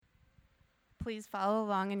Please follow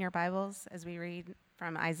along in your Bibles as we read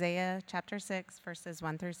from Isaiah chapter 6, verses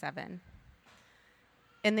 1 through 7.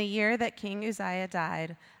 In the year that King Uzziah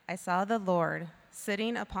died, I saw the Lord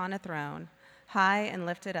sitting upon a throne, high and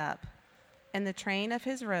lifted up, and the train of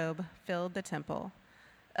his robe filled the temple.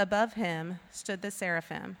 Above him stood the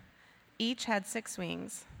seraphim. Each had 6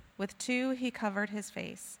 wings. With 2 he covered his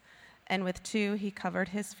face, and with 2 he covered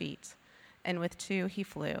his feet, and with 2 he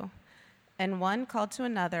flew. And one called to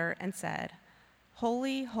another and said,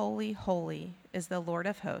 Holy, holy, holy is the Lord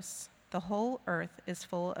of hosts. The whole earth is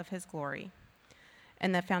full of his glory.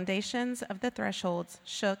 And the foundations of the thresholds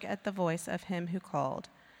shook at the voice of him who called,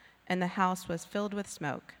 and the house was filled with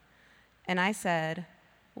smoke. And I said,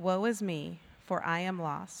 Woe is me, for I am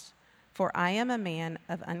lost, for I am a man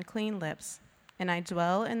of unclean lips, and I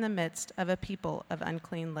dwell in the midst of a people of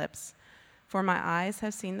unclean lips, for my eyes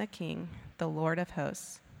have seen the King, the Lord of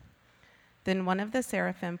hosts. Then one of the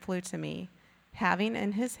seraphim flew to me, having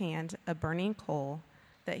in his hand a burning coal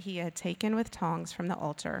that he had taken with tongs from the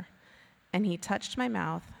altar. And he touched my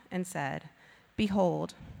mouth and said,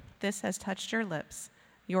 Behold, this has touched your lips.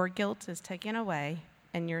 Your guilt is taken away,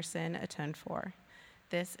 and your sin atoned for.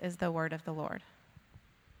 This is the word of the Lord.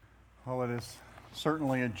 Well, it is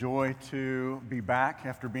certainly a joy to be back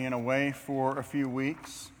after being away for a few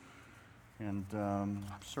weeks, and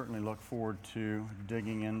certainly look forward to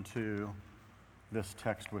digging into this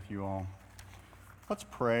text with you all. Let's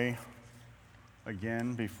pray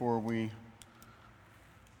again before we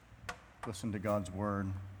listen to God's word.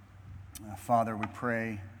 Father, we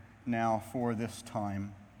pray now for this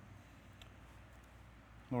time.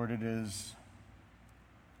 Lord, it is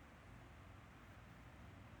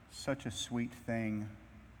such a sweet thing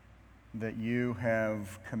that you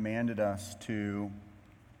have commanded us to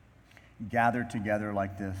gather together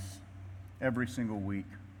like this every single week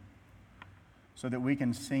so that we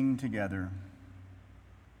can sing together,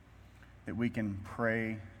 that we can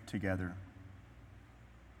pray together,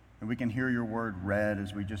 and we can hear your word read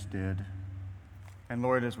as we just did. And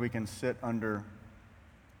Lord, as we can sit under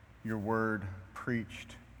your word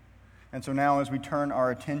preached. And so now as we turn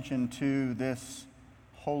our attention to this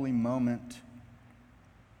holy moment,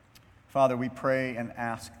 Father, we pray and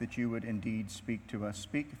ask that you would indeed speak to us.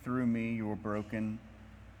 Speak through me, your broken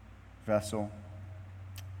vessel.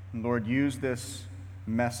 And Lord, use this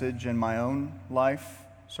message in my own life,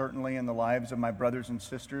 certainly in the lives of my brothers and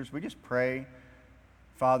sisters. We just pray,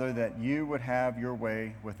 Father, that you would have your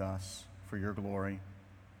way with us for your glory.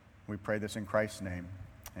 We pray this in Christ's name.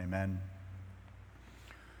 Amen.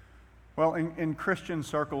 Well, in Christian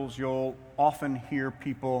circles, you'll often hear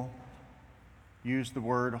people use the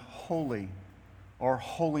word holy or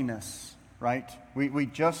holiness, right? We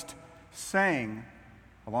just sang,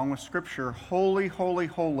 along with Scripture, holy, holy,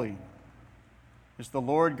 holy is the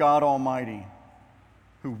Lord God Almighty,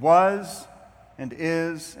 who was and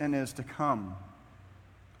is to come.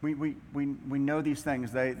 We know these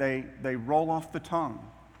things. They roll off the tongue.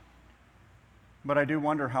 But I do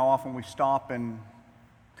wonder how often we stop and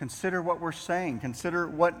consider what we're saying, consider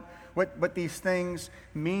what these things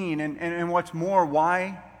mean, and what's more,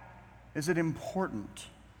 why is it important?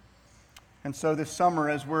 And so this summer,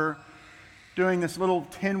 as we're doing this little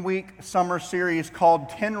 10-week summer series called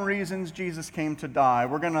 10 Reasons Jesus Came to Die,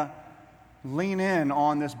 we're going to lean in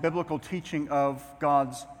on this biblical teaching of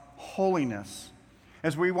God's holiness,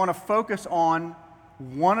 as we want to focus on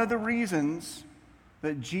one of the reasons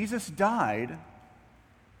that Jesus died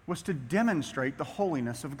was to demonstrate the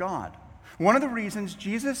holiness of God. One of the reasons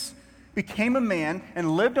Jesus became a man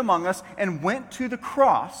and lived among us and went to the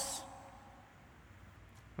cross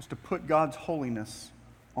was to put God's holiness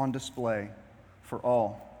on display for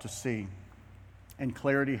all to see. And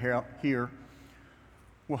clarity here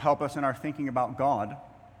will help us in our thinking about God,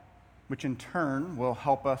 which in turn will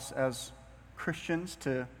help us as Christians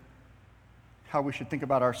to how we should think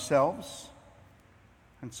about ourselves,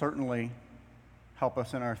 and certainly help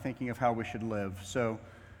us in our thinking of how we should live. So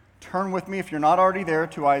turn with me, if you're not already there,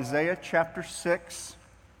 to Isaiah chapter 6.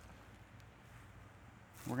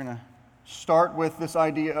 We're going to start with this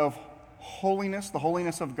idea of holiness, the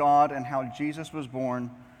holiness of God, and how Jesus was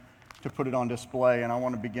born to put it on display. And I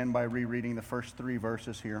want to begin by rereading the first 3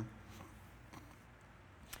 verses here.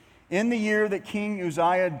 In the year that King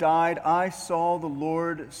Uzziah died, I saw the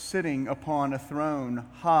Lord sitting upon a throne,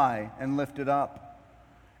 high and lifted up,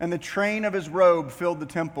 and the train of his robe filled the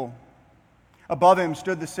temple. Above him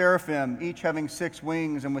stood the seraphim, each having 6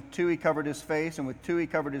 wings, and with 2 he covered his face, and with 2 he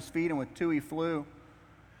covered his feet, and with 2 he flew.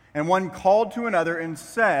 And one called to another and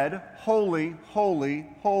said, Holy, holy,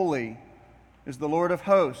 holy is the Lord of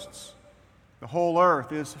hosts. The whole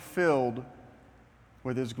earth is filled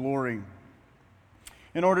with his glory.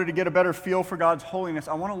 In order to get a better feel for God's holiness,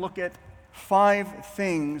 I want to look at 5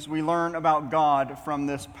 things we learn about God from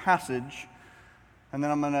this passage, and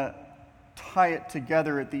then I'm going to tie it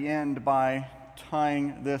together at the end by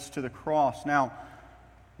tying this to the cross. Now,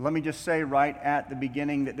 let me just say right at the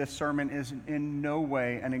beginning that this sermon is in no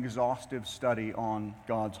way an exhaustive study on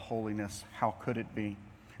God's holiness. How could it be?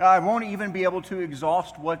 I won't even be able to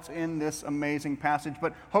exhaust what's in this amazing passage,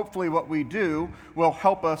 but hopefully what we do will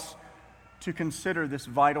help us to consider this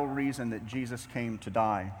vital reason that Jesus came to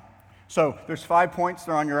die. So there's 5 points.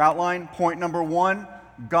 They're on your outline. Point number 1,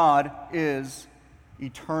 God is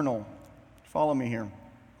eternal. Follow me here.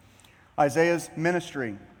 Isaiah's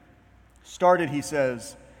ministry started, he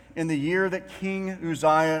says, in the year that King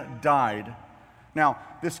Uzziah died. Now,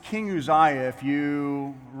 this King Uzziah, if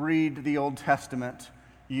you read the Old Testament,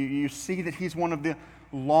 you see that he's one of the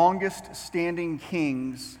longest standing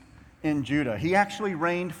kings in Judah. He actually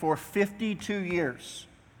reigned for 52 years.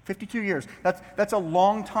 52 years. That's a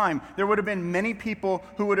long time. There would have been many people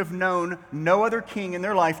who would have known no other king in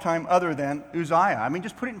their lifetime other than Uzziah. I mean,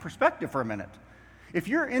 just put it in perspective for a minute. If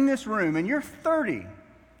you're in this room and you're 30,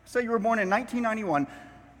 say you were born in 1991,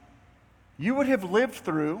 you would have lived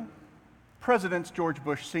through Presidents George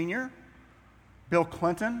Bush Sr., Bill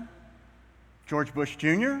Clinton, George Bush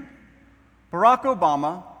Jr., Barack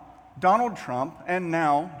Obama, Donald Trump, and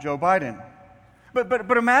now Joe Biden.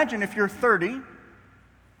 But imagine if you're 30,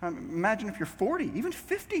 imagine if you're 40, even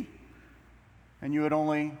 50, and you had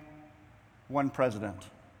only one president.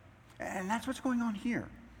 And that's what's going on here.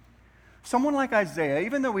 Someone like Isaiah,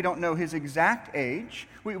 even though we don't know his exact age,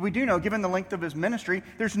 we do know, given the length of his ministry,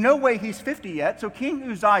 there's no way he's 50 yet, so King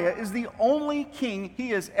Uzziah is the only king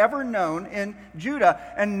he has ever known in Judah,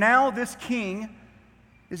 and now this king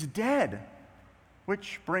is dead,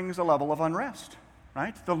 which brings a level of unrest,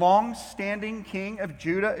 right? The long-standing king of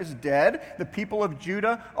Judah is dead. The people of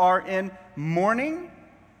Judah are in mourning,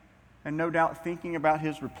 and no doubt thinking about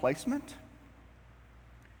his replacement.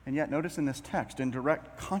 And yet, notice in this text, in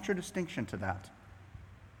direct contradistinction to that,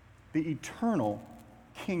 the eternal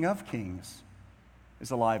King of Kings is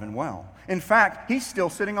alive and well. In fact, he's still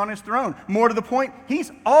sitting on his throne. More to the point,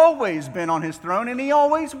 he's always been on his throne, and he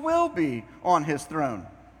always will be on his throne.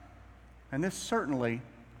 And this certainly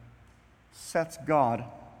sets God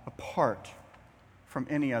apart from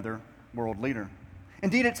any other world leader.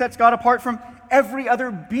 Indeed, it sets God apart from every other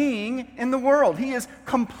being in the world. He is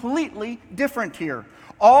completely different here.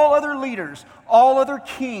 All other leaders, all other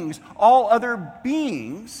kings, all other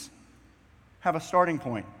beings have a starting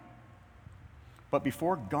point. But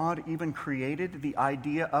before God even created the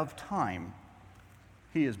idea of time,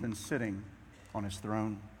 he has been sitting on his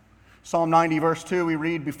throne. Psalm 90, verse 2, we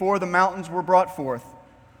read, "Before the mountains were brought forth,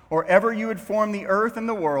 or ever you had formed the earth and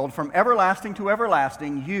the world, from everlasting to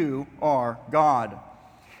everlasting, you are God."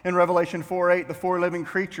 In Revelation 4:8, the 4 living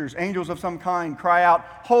creatures, angels of some kind, cry out,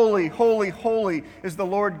 "Holy, holy, holy is the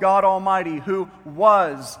Lord God Almighty, who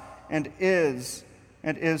was and is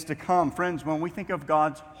to come." Friends, when we think of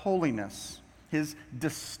God's holiness, his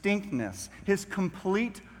distinctness, his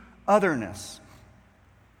complete otherness,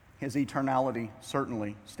 his eternality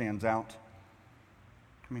certainly stands out.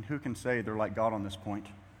 I mean, who can say they're like God on this point?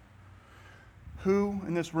 Who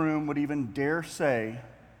in this room would even dare say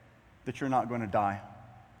that you're not going to die?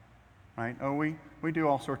 Right? Oh, we do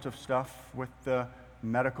all sorts of stuff with the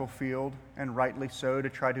medical field, and rightly so, to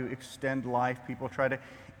try to extend life. People try to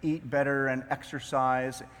eat better and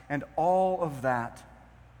exercise and all of that.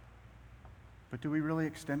 But do we really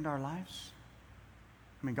extend our lives?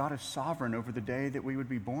 I mean, God is sovereign over the day that we would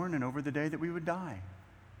be born and over the day that we would die.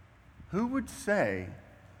 Who would say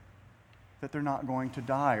that they're not going to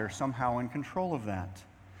die or somehow in control of that?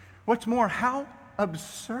 What's more, how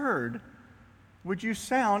absurd would you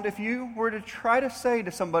sound if you were to try to say to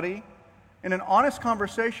somebody in an honest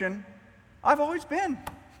conversation, "I've always been,"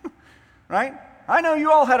 right? "I know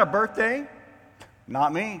you all had a birthday."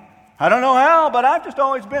 "Not me." "I don't know how, but I've just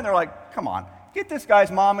always been." They're like, "Come on, get this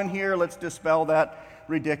guy's mom in here. Let's dispel that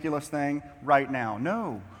ridiculous thing right now."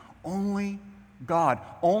 No, only God.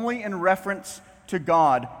 Only in reference to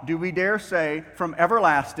God do we dare say from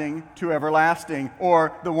everlasting to everlasting,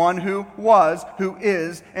 or the one who was, who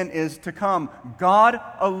is, and is to come. God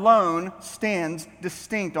alone stands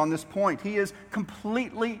distinct on this point. He is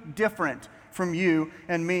completely different from you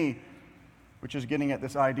and me, which is getting at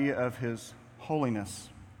this idea of his holiness.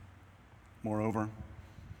 Moreover,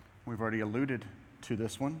 we've already alluded to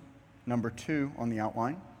this one. Number 2 on the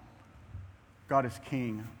outline, God is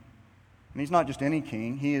king. And he's not just any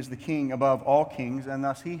king. He is the king above all kings, and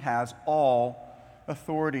thus he has all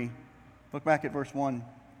authority. Look back at verse 1.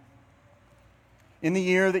 "In the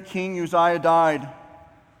year that King Uzziah died,"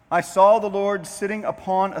 I saw the Lord sitting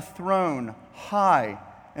upon a throne, high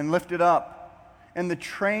and lifted up, and the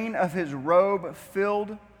train of his robe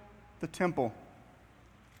filled the temple.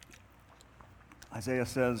 Isaiah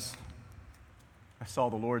says, I saw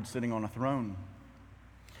the Lord sitting on a throne.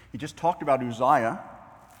 He just talked about Uzziah,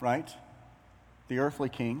 right? The earthly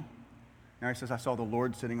king. Now he says, I saw the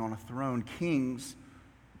Lord sitting on a throne. Kings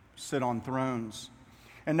sit on thrones.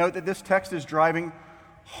 And note that this text is driving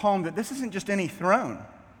home that this isn't just any throne,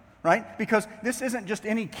 right? Because this isn't just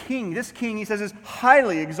any king. This king, he says, is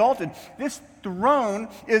highly exalted. This throne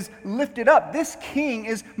is lifted up. This king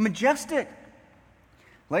is majestic.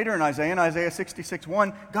 Later in Isaiah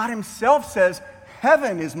 66:1, God himself says,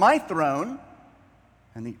 heaven is my throne,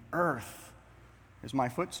 and the earth is my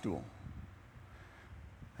footstool.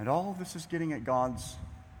 And all this is getting at God's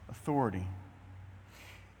authority.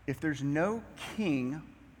 If there's no king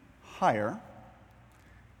higher,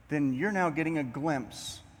 then you're now getting a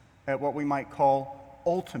glimpse at what we might call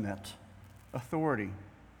ultimate authority.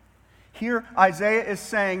 Here, Isaiah is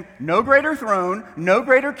saying, no greater throne, no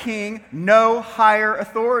greater king, no higher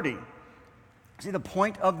authority. See, the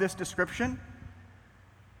point of this description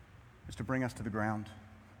is to bring us to the ground.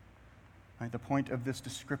 Right? The point of this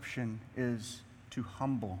description is to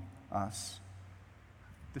humble us.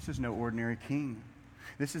 This is no ordinary king.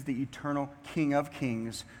 This is the eternal King of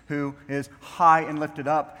Kings who is high and lifted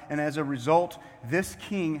up. And as a result, this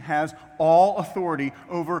king has all authority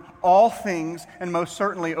over all things and most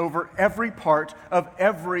certainly over every part of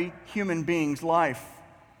every human being's life.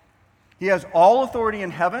 He has all authority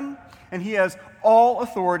in heaven and he has all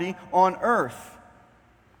authority on earth.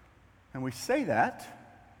 And we say that,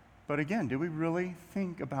 but again, do we really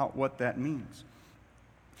think about what that means?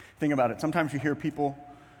 Think about it. Sometimes you hear people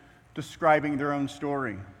describing their own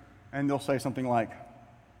story, and they'll say something like,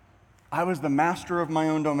 I was the master of my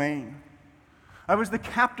own domain. I was the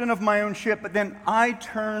captain of my own ship, but then I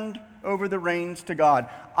turned over the reins to God.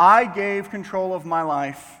 I gave control of my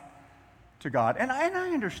life to God. And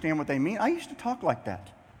I understand what they mean. I used to talk like that.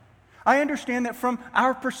 I understand that from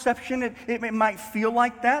our perception, it might feel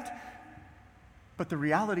like that, but the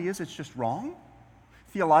reality is it's just wrong.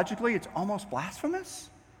 Theologically, it's almost blasphemous.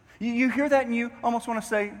 You hear that and you almost want to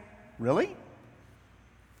say, really?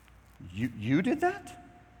 You did that?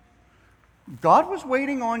 God was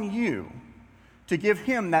waiting on you to give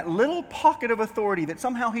him that little pocket of authority that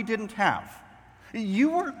somehow he didn't have.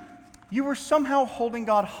 You were somehow holding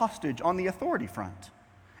God hostage on the authority front.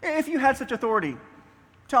 If you had such authority,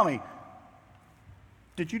 tell me,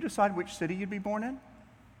 did you decide which city you'd be born in?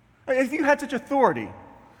 If you had such authority,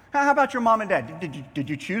 how about your mom and dad? Did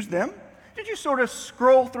you choose them? Did you sort of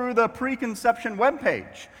scroll through the preconception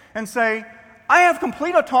webpage and say, I have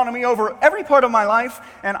complete autonomy over every part of my life,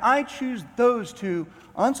 and I choose those two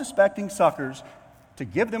unsuspecting suckers to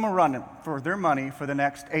give them a run for their money for the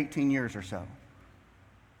next 18 years or so?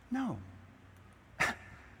 No.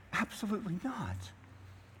 Absolutely not.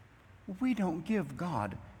 We don't give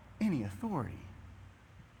God any authority.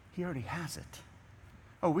 He already has it.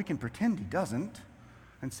 Oh, we can pretend he doesn't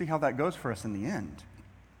and see how that goes for us in the end.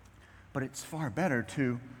 But it's far better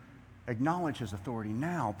to acknowledge his authority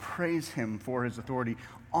now, praise him for his authority,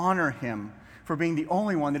 honor him for being the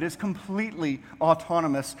only one that is completely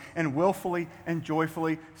autonomous and willfully and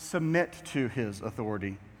joyfully submit to his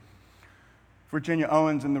authority. Virginia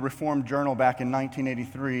Owens in the Reformed Journal back in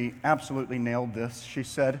 1983 absolutely nailed this. She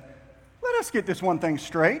said, let us get this one thing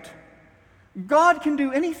straight. God can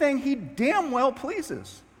do anything he damn well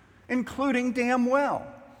pleases, including damn well.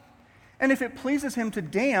 And if it pleases him to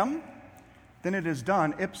damn, then it is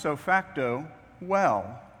done ipso facto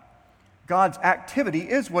well. God's activity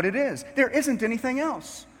is what it is. There isn't anything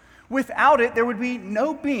else. Without it, there would be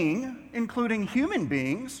no being, including human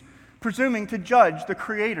beings, presuming to judge the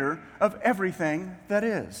creator of everything that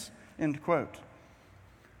is. End quote.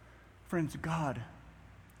 Friends, God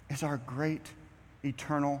is our great,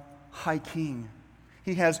 eternal high king.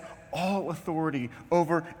 He has all authority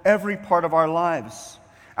over every part of our lives.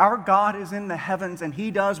 Our God is in the heavens, and he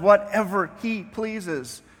does whatever he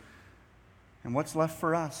pleases. And what's left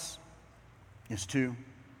for us is to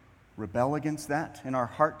rebel against that in our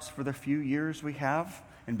hearts for the few years we have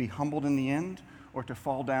and be humbled in the end, or to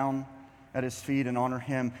fall down at his feet and honor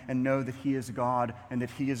him and know that he is God and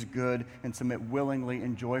that he is good and submit willingly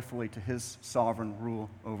and joyfully to his sovereign rule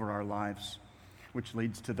over our lives. Which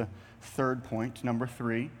leads to the third point, number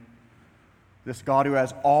 3. This God who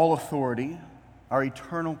has all authority, our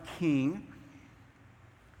eternal King,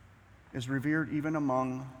 is revered even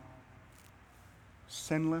among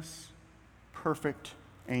sinless, perfect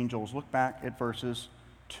angels. Look back at verses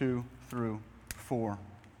 2 through 4.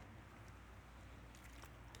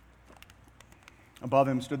 Above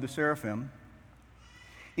him stood the seraphim.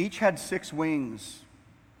 Each had 6 wings.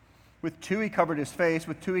 With 2 he covered his face,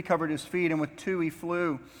 with 2 he covered his feet, and with 2 he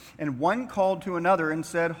flew. And one called to another and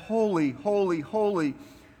said, Holy, holy, holy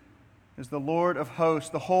is the Lord of hosts.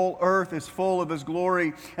 The whole earth is full of his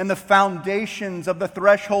glory. And the foundations of the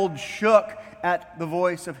threshold shook at the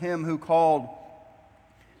voice of him who called.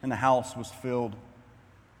 And the house was filled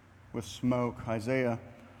with smoke. Isaiah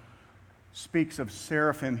speaks of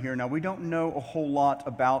seraphim here. Now, we don't know a whole lot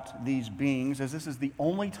about these beings, as this is the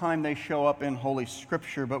only time they show up in Holy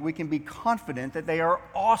Scripture, but we can be confident that they are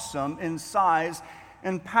awesome in size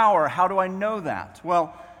and power. How do I know that?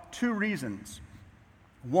 Well, 2 reasons.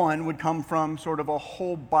 One would come from sort of a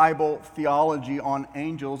whole Bible theology on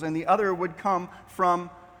angels, and the other would come from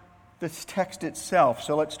this text itself.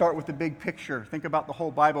 So let's start with the big picture. Think about the whole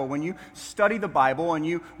Bible. When you study the Bible and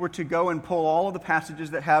you were to go and pull all of the passages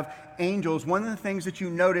that have angels, one of the things that you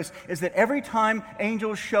notice is that every time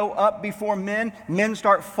angels show up before men, men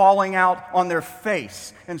start falling out on their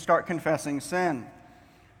face and start confessing sin.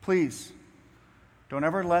 Please, don't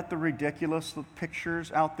ever let the ridiculous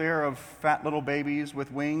pictures out there of fat little babies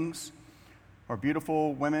with wings or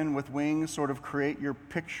beautiful women with wings sort of create your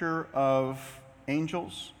picture of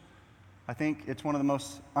angels. I think it's one of the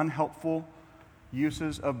most unhelpful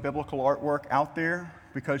uses of biblical artwork out there,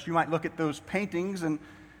 because you might look at those paintings and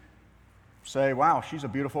say, wow, she's a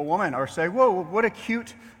beautiful woman, or say, whoa, what a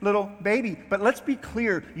cute little baby. But let's be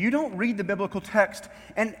clear, you don't read the biblical text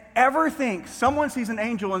and ever think someone sees an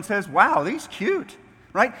angel and says, wow, he's cute,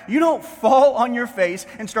 right? You don't fall on your face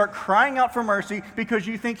and start crying out for mercy because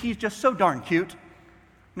you think he's just so darn cute.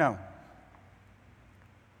 No,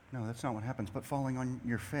 that's not what happens. But falling on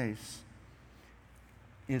your face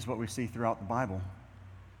is what we see throughout the Bible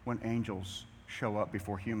when angels show up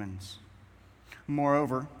before humans.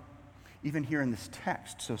 Moreover, even here in this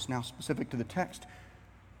text, so it's now specific to the text,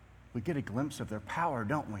 we get a glimpse of their power,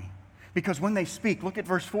 don't we? Because when they speak, look at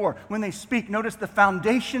verse 4. When they speak, notice the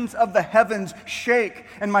foundations of the heavens shake.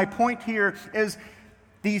 And my point here is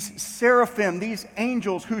these seraphim, these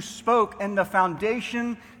angels who spoke, and the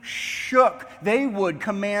foundation shook. They would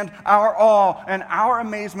command our awe and our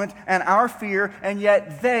amazement and our fear, and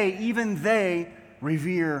yet even they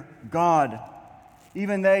revere God.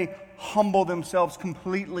 Even they humble themselves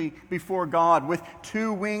completely before God. With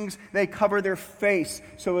 2 wings, they cover their face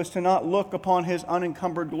so as to not look upon his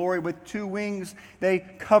unencumbered glory. With 2 wings, they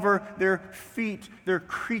cover their feet, their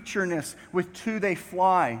creatureness. With 2, they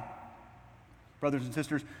fly. Brothers and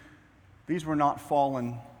sisters, these were not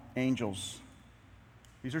fallen angels.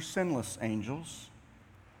 These are sinless angels.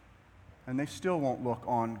 And they still won't look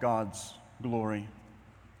on God's glory.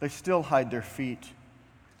 They still hide their feet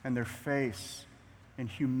and their face in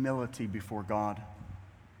humility before God.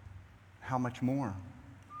 How much more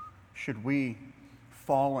should we,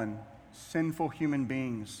 fallen, sinful human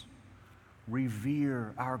beings,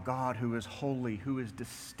 revere our God who is holy, who is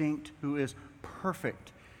distinct, who is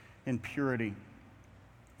perfect in purity?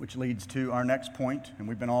 Which leads to our next point, and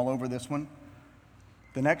we've been all over this one.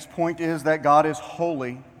 The next point is that God is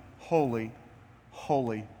holy, holy,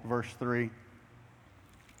 holy. Verse 3.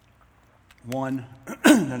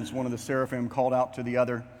 Then one of the seraphim called out to the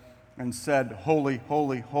other and said, Holy,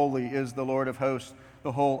 holy, holy is the Lord of hosts.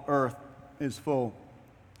 The whole earth is full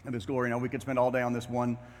of his glory. Now, we could spend all day on this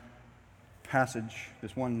one passage,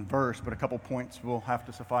 this one verse, but a couple points will have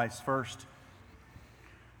to suffice. First,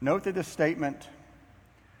 note that this statement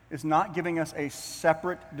is not giving us a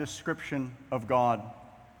separate description of God.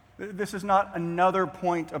 This is not another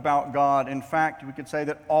point about God. In fact, we could say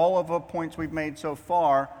that all of the points we've made so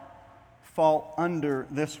far fall under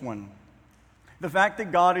this one. The fact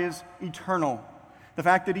that God is eternal, the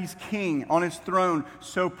fact that he's king on his throne,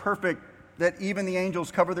 so perfect that even the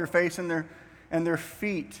angels cover their face and their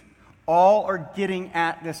feet, all are getting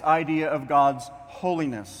at this idea of God's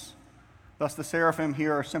holiness. Thus, the seraphim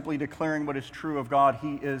here are simply declaring what is true of God.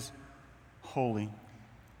 He is holy.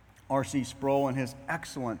 R.C. Sproul, in his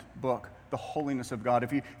excellent book, The Holiness of God.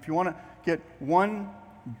 If you want to get one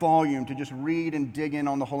volume to just read and dig in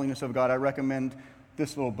on the holiness of God, I recommend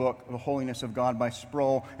this little book, The Holiness of God by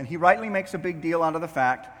Sproul. And he rightly makes a big deal out of the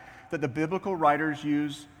fact that the biblical writers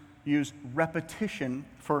use repetition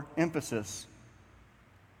for emphasis.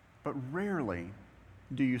 But rarely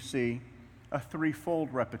do you see a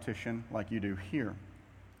threefold repetition like you do here.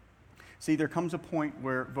 See, there comes a point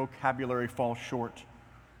where vocabulary falls short,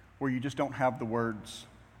 where you just don't have the words.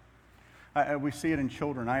 We see it in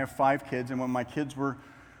children. I have 5 kids, and when my kids were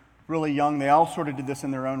really young, they all sort of did this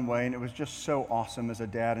in their own way, and it was just so awesome as a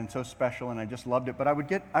dad and so special, and I just loved it. But I would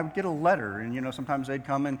get a letter, and sometimes they'd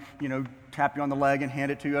come and tap you on the leg and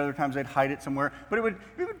hand it to you. Other times they'd hide it somewhere. But it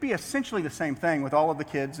would be essentially the same thing with all of the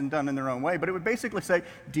kids and done in their own way. But it would basically say,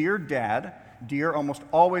 "Dear Dad," dear almost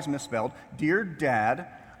always misspelled, "Dear Dad,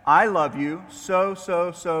 I love you so,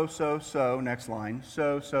 next line,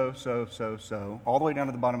 so, all the way down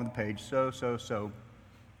to the bottom of the page, so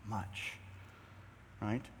much,"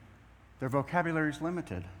 right? Their vocabulary is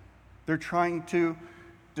limited. They're trying to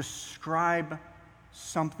describe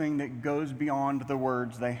something that goes beyond the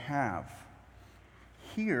words they have.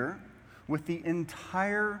 Here, with the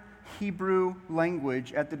entire Hebrew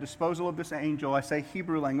language at the disposal of this angel, I say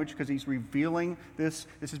Hebrew language because he's revealing this.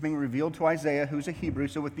 This is being revealed to Isaiah, who's a Hebrew.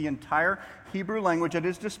 So with the entire Hebrew language at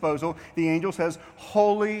his disposal, the angel says,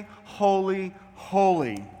 "Holy, holy,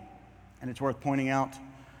 holy." And it's worth pointing out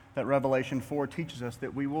that Revelation 4 teaches us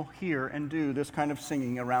that we will hear and do this kind of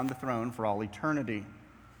singing around the throne for all eternity.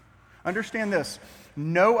 Understand this.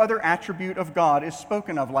 No other attribute of God is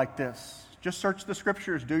spoken of like this. Just search the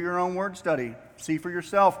scriptures, do your own word study, see for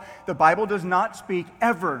yourself. The Bible does not speak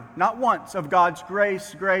ever, not once, of God's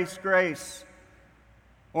grace, grace, grace,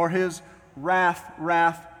 or his wrath,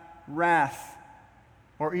 wrath, wrath,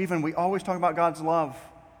 or even we always talk about God's love.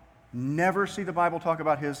 Never see the Bible talk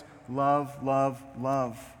about his love, love,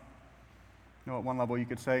 love. At one level you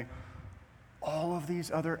could say all of these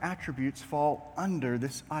other attributes fall under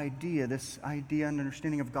this idea and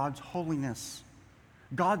understanding of God's holiness.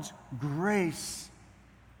 God's grace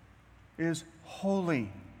is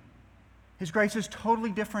holy. His grace is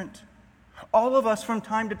totally different. All of us from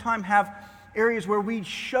time to time have areas where we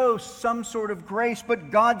show some sort of grace,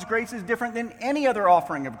 but God's grace is different than any other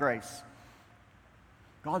offering of grace.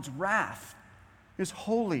 God's wrath is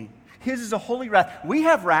holy. His is a holy wrath. We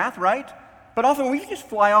have wrath, right? But often we just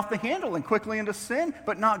fly off the handle and quickly into sin,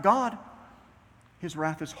 but not God. His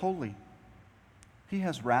wrath is holy. He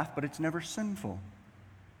has wrath, but it's never sinful.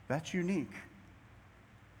 That's unique.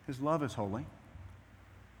 His love is holy.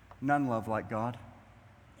 None love like God.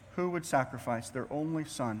 Who would sacrifice their only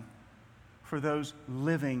son for those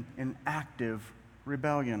living in active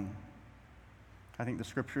rebellion? I think the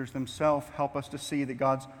scriptures themselves help us to see that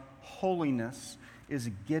God's holiness is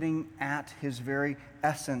getting at his very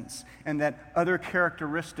essence, and that other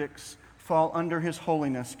characteristics fall under his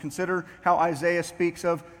holiness. Consider how Isaiah speaks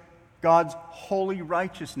of God's holy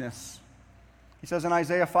righteousness. He says in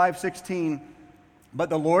Isaiah 5:16, "But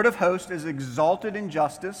the Lord of hosts is exalted in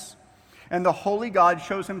justice, and the holy God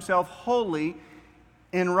shows himself holy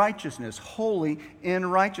in righteousness." Holy in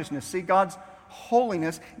righteousness. See, God's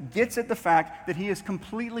holiness gets at the fact that he is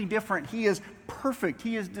completely different. He is perfect.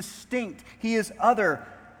 He is distinct. He is other.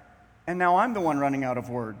 And now I'm the one running out of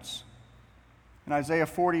words. In Isaiah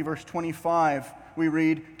 40, verse 25, we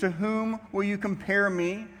read, "To whom will you compare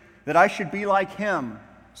me, that I should be like him,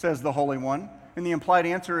 says the Holy One?" And the implied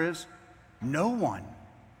answer is, no one,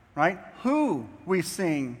 right? Who, we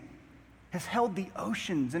sing, has held the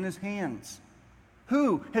oceans in his hands?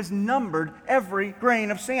 Who has numbered every grain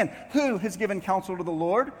of sand? Who has given counsel to the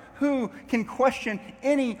Lord? Who can question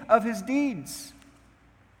any of his deeds?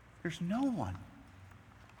 There's no one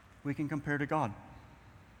we can compare to God.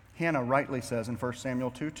 Hannah rightly says in 1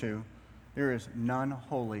 Samuel 2:2, "There is none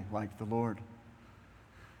holy like the Lord."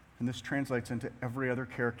 And this translates into every other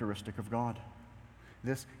characteristic of God.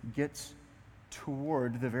 This gets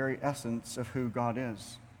toward the very essence of who God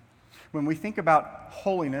is. When we think about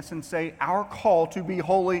holiness and say our call to be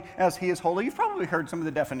holy as he is holy, you've probably heard some of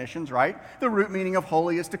the definitions, right? The root meaning of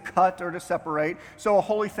holy is to cut or to separate. So a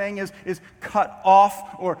holy thing is cut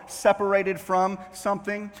off or separated from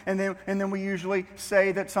something. And then we usually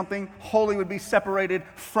say that something holy would be separated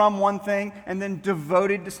from one thing and then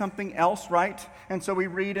devoted to something else, right? And so we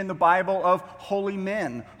read in the Bible of holy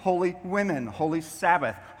men, holy women, holy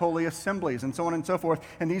Sabbath, holy assemblies, and so on and so forth.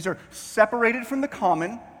 And these are separated from the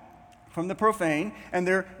common, from the profane, and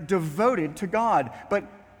they're devoted to God. But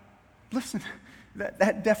listen,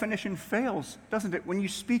 that definition fails, doesn't it? When you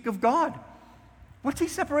speak of God, what's he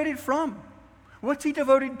separated from? What's he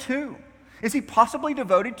devoted to? Is he possibly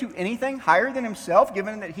devoted to anything higher than himself,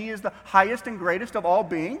 given that he is the highest and greatest of all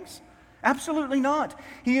beings? Absolutely not.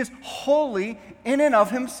 He is holy in and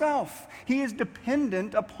of himself. He is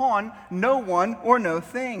dependent upon no one or no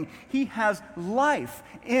thing. He has life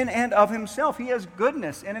in and of himself. He has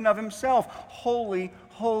goodness in and of himself. Holy,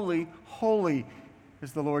 holy, holy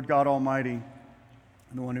is the Lord God Almighty,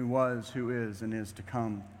 the one who was, who is, and is to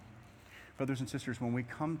come. Brothers and sisters, when we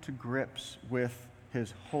come to grips with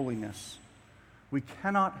his holiness, we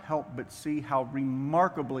cannot help but see how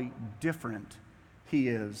remarkably different he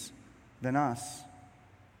is than us.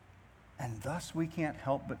 And thus we can't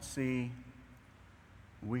help but see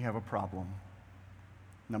we have a problem.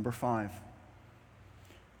 Number 5,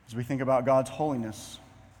 as we think about God's holiness,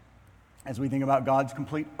 as we think about God's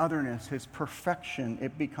complete otherness, His perfection,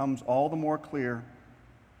 it becomes all the more clear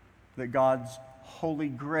that God's holy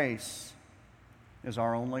grace is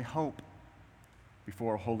our only hope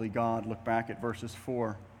before a holy God. Look back at verses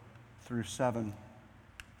 4 through 7.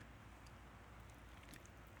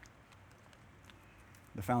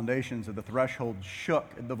 The foundations of the threshold shook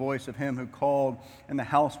at the voice of him who called, and the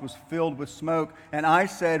house was filled with smoke. And I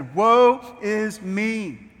said, "Woe is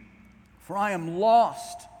me, for I am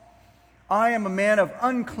lost. I am a man of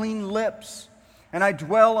unclean lips, and I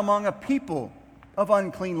dwell among a people of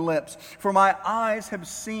unclean lips. For my eyes have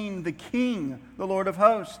seen the King, the Lord of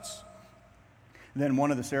hosts." Then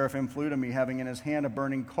one of the seraphim flew to me, having in his hand a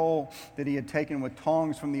burning coal that he had taken with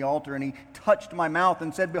tongs from the altar, and he touched my mouth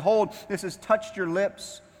and said, "Behold, this has touched your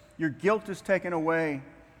lips. Your guilt is taken away,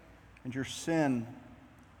 and your sin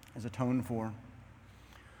is atoned for."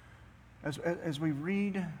 As we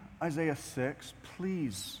read Isaiah 6,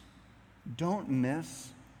 please don't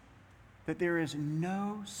miss that there is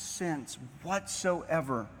no sense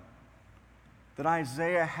whatsoever that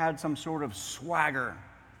Isaiah had some sort of swagger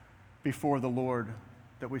before the Lord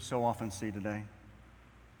that we so often see today.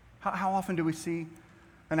 How often do we see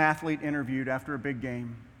an athlete interviewed after a big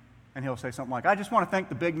game, and he'll say something like, "I just want to thank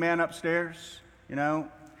the big man upstairs, I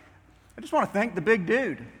just want to thank the big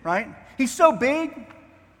dude," right? He's so big,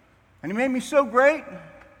 and he made me so great.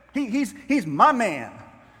 He's my man,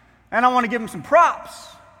 and I want to give him some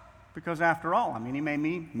props, because after all, he made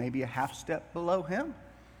me maybe a half step below him.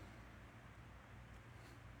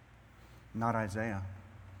 Not Isaiah.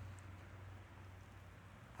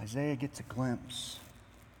 Isaiah gets a glimpse,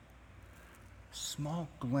 a small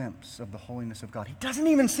glimpse of the holiness of God. He doesn't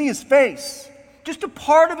even see his face, just a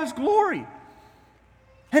part of his glory.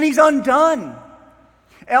 And he's undone.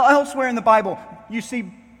 Elsewhere in the Bible, you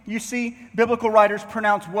see biblical writers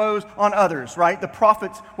pronounce woes on others, right? The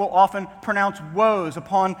prophets will often pronounce woes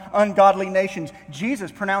upon ungodly nations.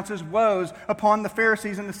 Jesus pronounces woes upon the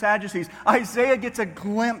Pharisees and the Sadducees. Isaiah gets a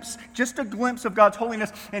glimpse, just a glimpse of God's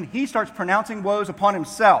holiness, and he starts pronouncing woes upon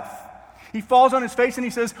himself. He falls on his face and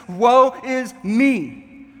he says, "Woe is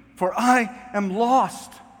me, for I am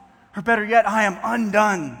lost." Or better yet, I am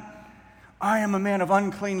undone. I am a man of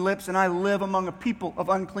unclean lips, and I live among a people of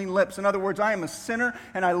unclean lips. In other words, I am a sinner,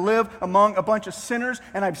 and I live among a bunch of sinners,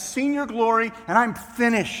 and I've seen your glory, and I'm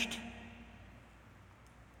finished.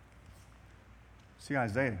 See,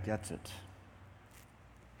 Isaiah gets it.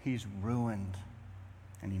 He's ruined,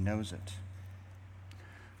 and he knows it.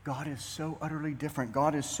 God is so utterly different.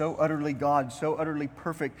 God is so utterly God, so utterly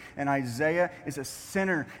perfect. And Isaiah is a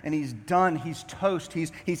sinner, and he's done. He's toast.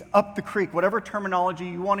 He's up the creek. Whatever terminology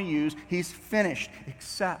you want to use, he's finished.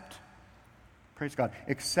 Except, praise God,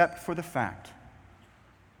 except for the fact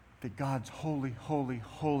that God's holy, holy,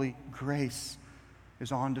 holy grace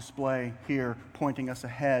is on display here, pointing us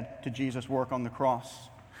ahead to Jesus' work on the cross.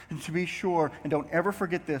 And to be sure, and don't ever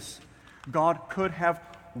forget this, God could have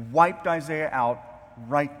wiped Isaiah out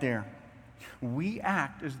right there. We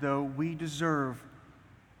act as though we deserve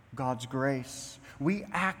God's grace. We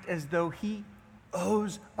act as though He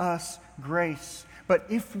owes us grace. But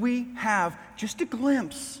if we have just a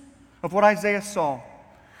glimpse of what Isaiah saw,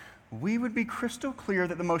 we would be crystal clear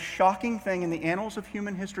that the most shocking thing in the annals of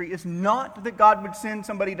human history is not that God would send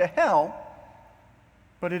somebody to hell,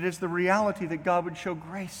 but it is the reality that God would show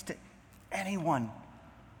grace to anyone,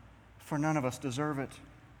 for none of us deserve it.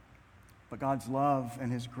 But God's love and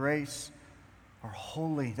His grace are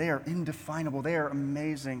holy. They are indefinable. They are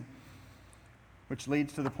amazing. Which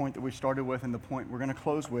leads to the point that we started with and the point we're going to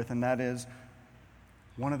close with, and that is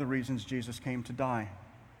one of the reasons Jesus came to die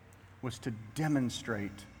was to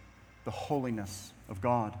demonstrate the holiness of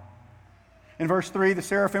God. In verse 3, the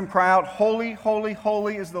seraphim cry out, "Holy, holy,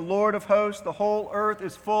 holy is the Lord of hosts. The whole earth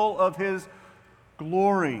is full of His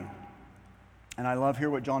glory." And I love here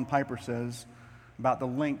what John Piper says about the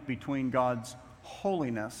link between God's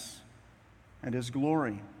holiness and His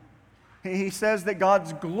glory. He says that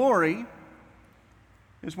God's glory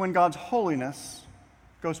is when God's holiness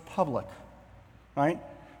goes public, right?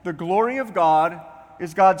 The glory of God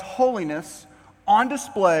is God's holiness on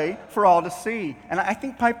display for all to see. And I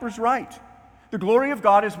think Piper's right. The glory of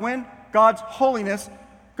God is when God's holiness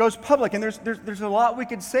goes public. And there's a lot we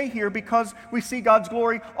could say here because we see God's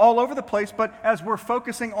glory all over the place. But as we're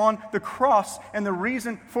focusing on the cross and the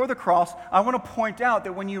reason for the cross, I want to point out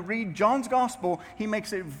that when you read John's gospel, he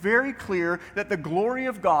makes it very clear that the glory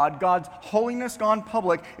of God, God's holiness gone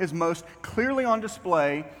public, is most clearly on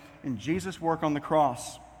display in Jesus' work on the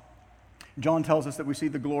cross. John tells us that we see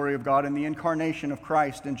the glory of God in the incarnation of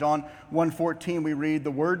Christ. In John 1:14 we read,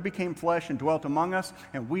 "The Word became flesh and dwelt among us,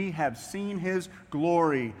 and we have seen His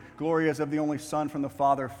glory. Glory as of the only Son from the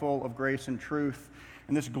Father, full of grace and truth."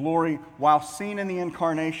 And this glory, while seen in the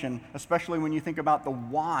incarnation, especially when you think about the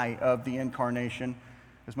why of the incarnation,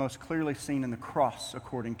 is most clearly seen in the cross,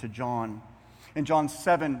 according to John. In John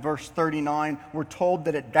 7, verse 39, we're told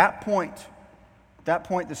that at that point,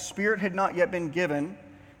 the Spirit had not yet been given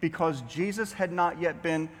because Jesus had not yet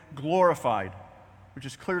been glorified, which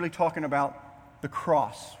is clearly talking about the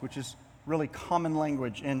cross, which is really common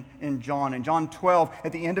language in John. In John 12,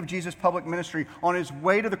 at the end of Jesus' public ministry, on his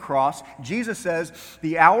way to the cross, Jesus says,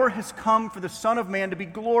 "The hour has come for the Son of Man to be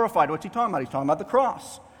glorified." What's he talking about? He's talking about the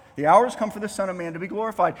cross. The hour has come for the Son of Man to be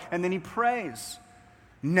glorified. And then he prays,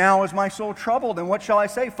 "Now is my soul troubled, and what shall I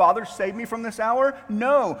say? Father, save me from this hour?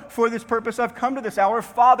 No, for this purpose I've come to this hour.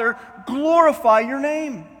 Father, glorify your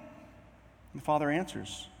name." And the Father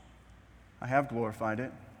answers, "I have glorified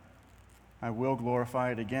it. I will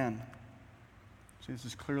glorify it again." See, this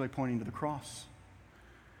is clearly pointing to the cross.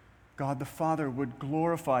 God the Father would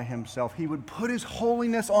glorify himself. He would put his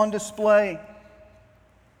holiness on display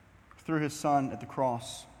through his Son at the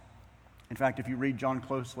cross. In fact, if you read John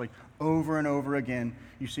closely, over and over again,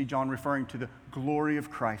 you see John referring to the glory of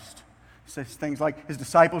Christ. He says things like, his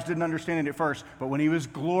disciples didn't understand it at first, but when he was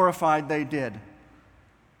glorified, they did.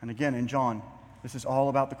 And again, in John, this is all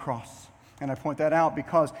about the cross. And I point that out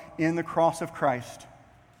because in the cross of Christ,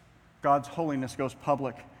 God's holiness goes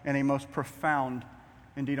public in a most profound,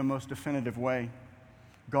 indeed a most definitive way.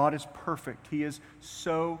 God is perfect. He is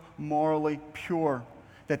so morally pure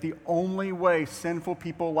that the only way sinful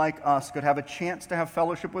people like us could have a chance to have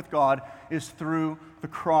fellowship with God is through the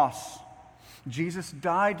cross. Jesus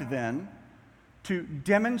died then to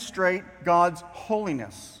demonstrate God's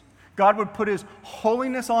holiness. God would put his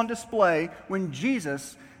holiness on display when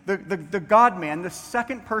Jesus, the God-man, the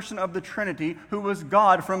second person of the Trinity, who was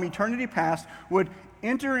God from eternity past, would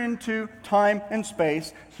enter into time and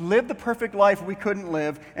space, live the perfect life we couldn't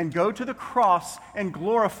live, and go to the cross and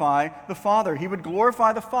glorify the Father. He would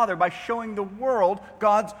glorify the Father by showing the world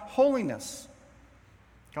God's holiness.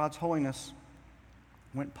 God's holiness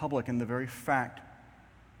went public in the very fact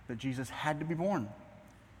that Jesus had to be born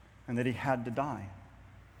and that he had to die.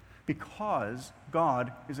 Because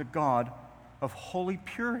God is a God of holy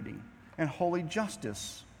purity and holy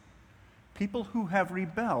justice. People who have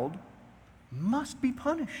rebelled must be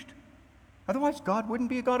punished. Otherwise, God wouldn't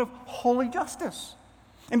be a God of holy justice.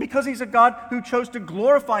 And because he's a God who chose to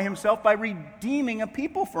glorify himself by redeeming a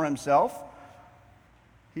people for himself,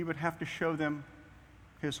 he would have to show them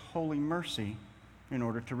his holy mercy in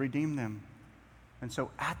order to redeem them. And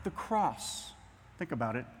so at the cross, think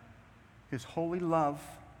about it, his holy love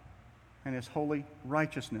and his holy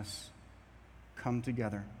righteousness come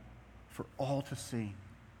together for all to see.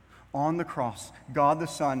 On the cross, God the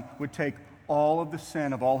Son would take all of the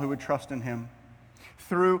sin of all who would trust in him.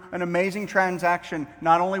 Through an amazing transaction,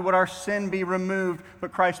 not only would our sin be removed,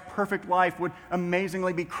 but Christ's perfect life would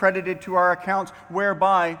amazingly be credited to our accounts,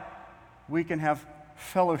 whereby we can have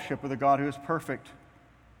fellowship with a God who is perfect.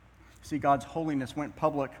 See, God's holiness went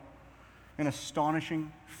public in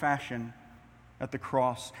astonishing fashion at the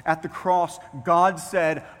cross. At the cross, God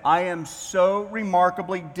said, "I am so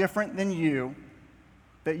remarkably different than you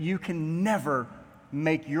that you can never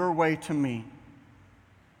make your way to me.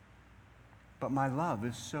 But my love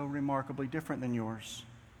is so remarkably different than yours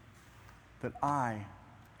that I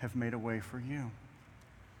have made a way for you."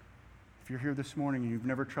 If you're here this morning and you've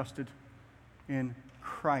never trusted in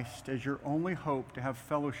Christ as your only hope to have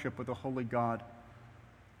fellowship with a holy God,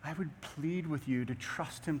 I would plead with you to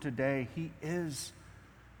trust him today. He is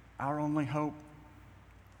our only hope.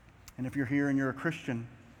 And if you're here and you're a Christian,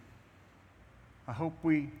 I hope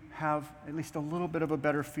we have at least a little bit of a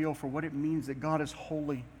better feel for what it means that God is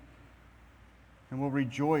holy. And we'll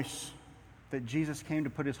rejoice that Jesus came to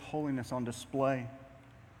put his holiness on display.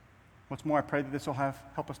 What's more, I pray that this will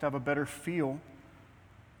help us to have a better feel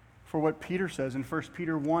for what Peter says in 1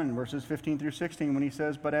 Peter 1, verses 15 through 16, when he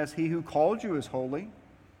says, "But as he who called you is holy,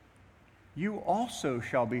 you also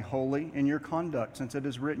shall be holy in your conduct, since it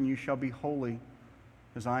is written, 'You shall be holy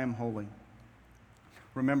as I am holy.'"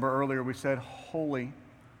 Remember earlier we said holy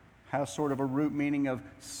has sort of a root meaning of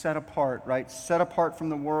set apart, right? Set apart from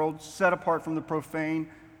the world, set apart from the profane,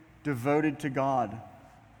 devoted to God.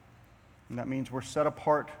 And that means we're set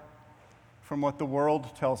apart from what the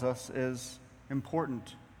world tells us is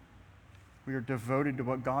important. We are devoted to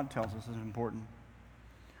what God tells us is important.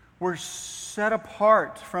 We're set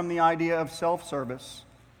apart from the idea of self-service.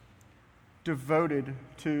 devoted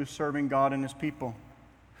to serving God and His people.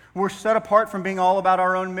 We're set apart from being all about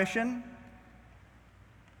our own mission,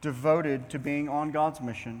 devoted to being on God's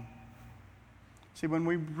mission. See, when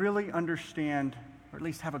we really understand, or at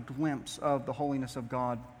least have a glimpse of the holiness of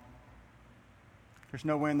God, there's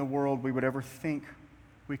no way in the world we would ever think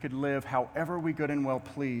we could live however we good and well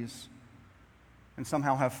please and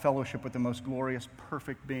somehow have fellowship with the most glorious,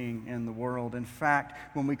 perfect being in the world. In fact,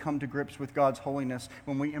 when we come to grips with God's holiness,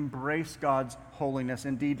 when we embrace God's holiness,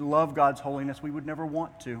 indeed love God's holiness, we would never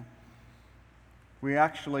want to. We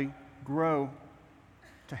actually grow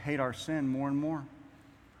to hate our sin more and more.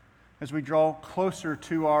 As we draw closer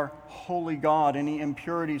to our holy God, any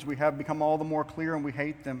impurities we have become all the more clear, and we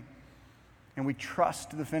hate them. And we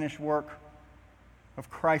trust the finished work of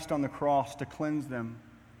Christ on the cross to cleanse them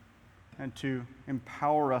and to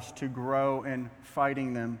empower us to grow in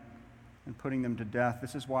fighting them and putting them to death.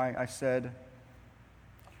 This is why I said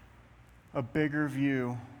a bigger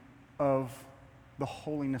view of the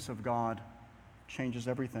holiness of God changes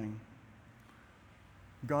everything.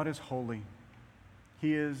 God is holy.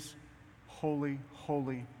 He is holy,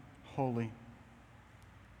 holy, holy.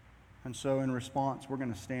 And so in response, we're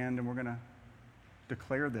going to stand and we're going to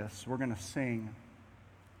declare this. We're going to sing,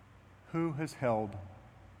 "Who has held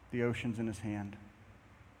the oceans in his hand?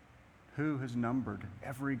 Who has numbered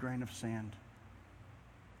every grain of sand?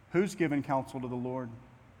 Who's given counsel to the Lord?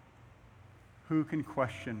 Who can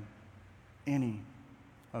question any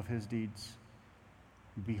of his deeds?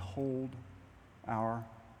 Behold our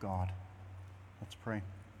God." Let's pray.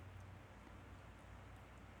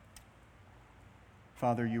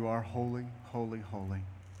 Father, you are holy, holy, holy.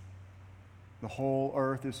 The whole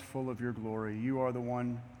earth is full of your glory. You are the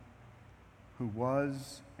one who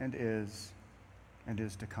was and is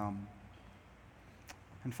to come.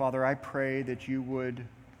 And Father, I pray that you would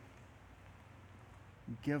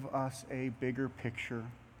give us a bigger picture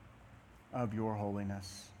of your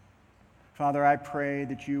holiness. Father, I pray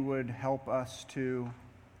that you would help us to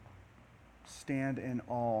stand in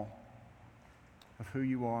awe of who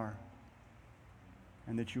you are,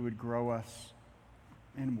 and that you would grow us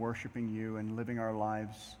in worshiping you and living our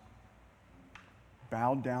lives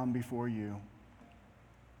bowed down before you,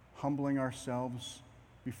 humbling ourselves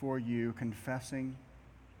before you, confessing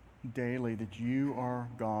daily that you are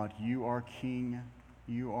God, you are King,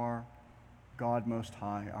 you are God Most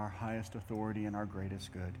High, our highest authority and our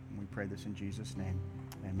greatest good. And we pray this in Jesus' name.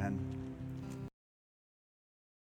 Amen.